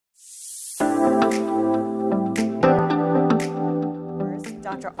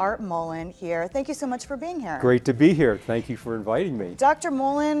Dr. Art Mollen here. Thank you so much for being here. Great to be here. Thank you for inviting me. Dr.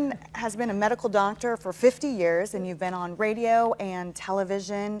 Mollen has been a medical doctor for 50 years, and you've been on radio and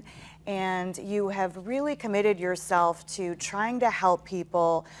television, and you have really committed yourself to trying to help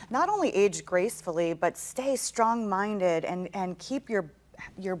people not only age gracefully, but stay strong-minded and keep your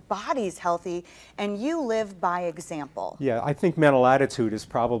body's healthy, and you live by example. Yeah, I think mental attitude is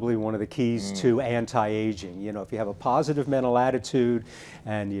probably one of the keys to anti-aging. You know, if you have a positive mental attitude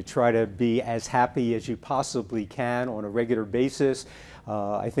and you try to be as happy as you possibly can on a regular basis,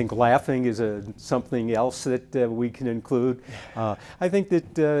 I think laughing is something else that we can include. I think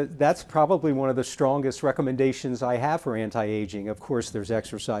that that's probably one of the strongest recommendations I have for anti-aging. Of course, there's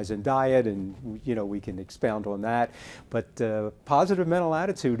exercise and diet, and you know, we can expound on that. But positive mental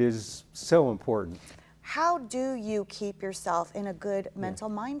attitude is so important. How do you keep yourself in a good mental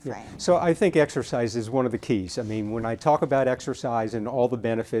mind frame? Yeah. So I think exercise is one of the keys. I mean, when I talk about exercise and all the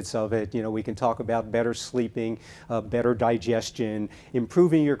benefits of it, you know, we can talk about better sleeping, better digestion,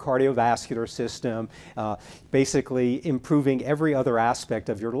 improving your cardiovascular system, basically improving every other aspect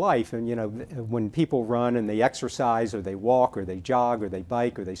of your life. And you know, when people run and they exercise or they walk or they jog or they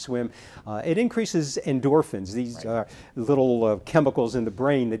bike or they swim, it increases endorphins. These are little chemicals in the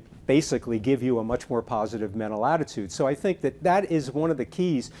brain that basically give you a much more positive mental attitude. So I think that that is one of the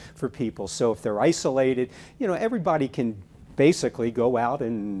keys for people. So if they're isolated, you know, everybody can basically go out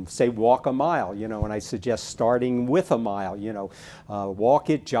and say walk a mile, you know, and I suggest starting with a mile, you know, walk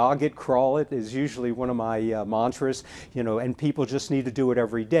it, jog it, crawl it is usually one of my mantras, you know, and people just need to do it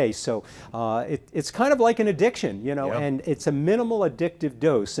every day. So it's kind of like an addiction, you know, and it's a minimal addictive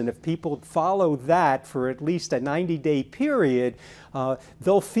dose, and if people follow that for at least a 90-day period,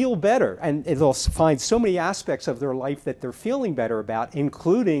 they'll feel better, and they'll find so many aspects of their life that they're feeling better about,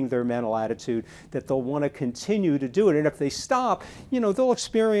 including their mental attitude, that they'll want to continue to do it. And if they stop, you know, they'll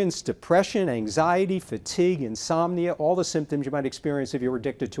experience depression, anxiety, fatigue, insomnia, all the symptoms you might experience if you were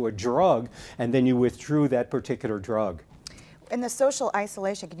addicted to a drug and then you withdrew that particular drug. In the social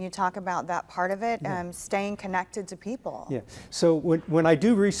isolation, can you talk about that part of it, staying connected to people? Yeah, so when I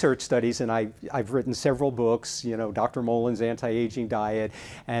do research studies, and I've written several books, you know, Dr. Mollen's Anti-Aging Diet,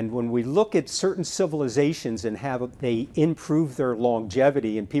 and when we look at certain civilizations and have they improve their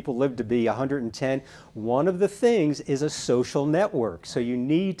longevity and people live to be 110, one of the things is a social network. So you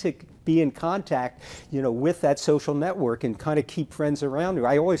need to be in contact, you know, with that social network and kind of keep friends around you.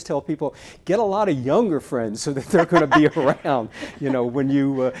 I always tell people, get a lot of younger friends so that they're going to be around, you know, when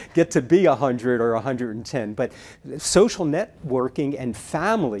you get to be 100 or 110. But social networking and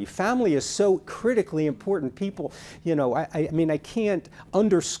family is so critically important. People, you know, I mean, I can't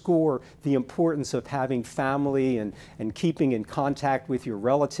underscore the importance of having family and keeping in contact with your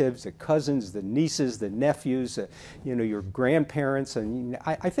relatives, the cousins, the nieces, the nephews, you know, your grandparents. And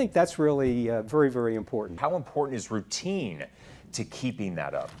I think that's really very, very important. How important is routine to keeping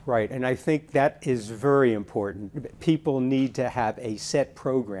that up? Right, and I think that is very important. People need to have a set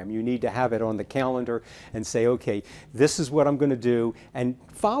program. You need to have it on the calendar and say, okay, this is what I'm going to do, and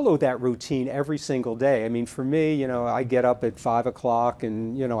follow that routine every single day. I mean, for me, you know, I get up at 5 o'clock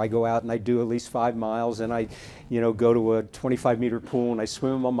and, you know, I go out and I do at least 5 miles, and I, you know, go to a 25-meter pool and I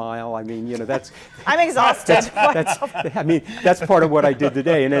swim a mile. I mean, you know, that's... I'm exhausted. I mean, that's part of what I did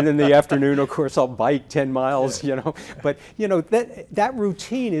today. And then in the afternoon, of course, I'll bike 10 miles, you know. But, you know, that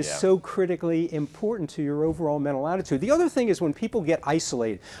routine is so critically important to your overall mental attitude. The other thing is when people get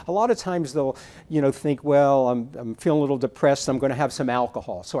isolated, a lot of times they'll, you know, think, well, I'm feeling a little depressed, I'm going to have some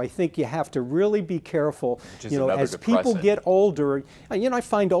alcohol. So I think you have to really be careful, you know, as people get older. You know, I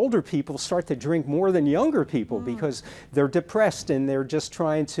find older people start to drink more than younger people because they're depressed and they're just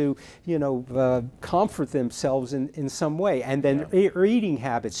trying to, you know, comfort themselves in some way. And then their eating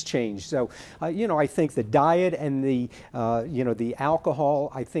habits change. So, you know, I think the diet and the, you know, the alcohol,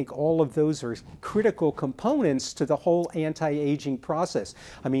 I think all of those are critical components to the whole anti-aging process.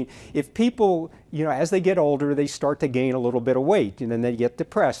 I mean, if people, you know, as they get older, they start to gain a little bit of weight, and then they get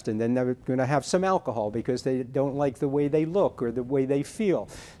depressed, and then they're going to have some alcohol because they don't like the way they look or the way they feel.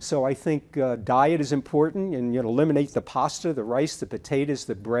 So I think diet is important, and, you know, eliminate the pasta, the rice, the potatoes,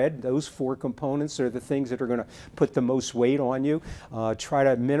 the bread. Those 4 components are the things that are going to put the most weight on you. Try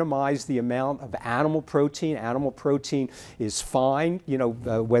to minimize the amount of animal protein. Animal protein is that's fine. You know,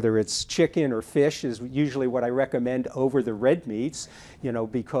 whether it's chicken or fish is usually what I recommend over the red meats, you know,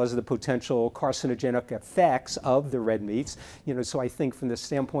 because of the potential carcinogenic effects of the red meats. You know, so I think from the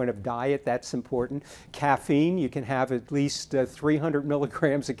standpoint of diet, that's important. Caffeine, you can have at least 300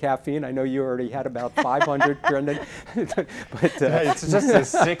 milligrams of caffeine. I know you already had about 500, Brendan. But it's just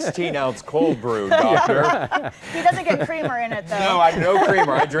a 16-ounce cold brew, doctor. He doesn't get creamer in it, though. No, I no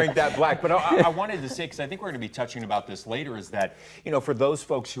creamer. I drink that black. But I wanted to say, because I think we're going to be touching about this later, is that, you know, for those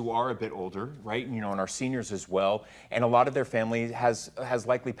folks who are a bit older, right, you know, and our seniors as well, and a lot of their family has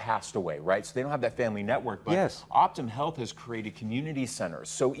likely passed away, right? So they don't have that family network. But yes. Optum Health has created community centers.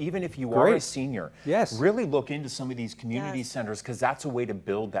 So even if you are a senior, yes. really look into some of these community centers, because that's a way to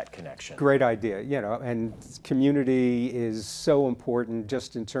build that connection. Great idea, you know, and community is so important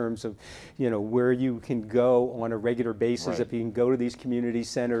just in terms of, you know, where you can go on a regular basis. Right. If you can go to these community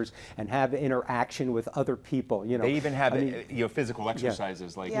centers and have interaction with other people, you know. They even have you know, physical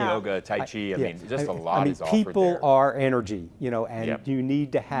exercises like yoga, Tai Chi. I mean, just a lot is offered people there. are energy, you know, and you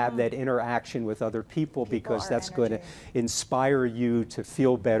need to have that interaction with other people because that's going to inspire you to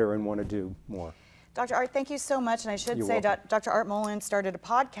feel better and want to do more. Dr. Art, thank you so much. And I should say, Dr. Art Mollen started a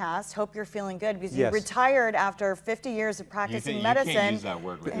podcast, Hope You're Feeling Good, because you retired after 50 years of practicing medicine. You can't use that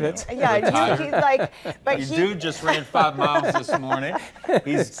word with me. Yeah, but dude just ran 5 miles this morning.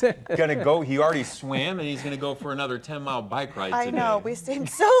 He's gonna go, he already swam, and he's gonna go for another 10-mile bike ride today. I know, we seem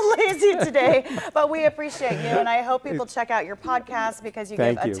so lazy today, but we appreciate you, and I hope people check out your podcast because you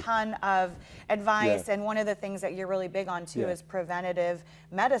give a ton of advice, and one of the things that you're really big on too is preventative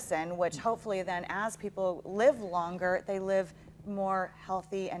medicine, which hopefully then as people live longer, they live more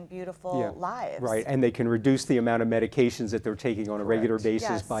healthy and beautiful lives. Right, and they can reduce the amount of medications that they're taking on a regular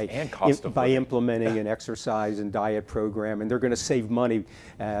basis by implementing an exercise and diet program, and they're going to save money,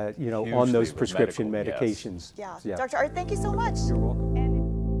 you know, on those prescription medications. Yeah. Dr. Art, thank you so much. You're welcome.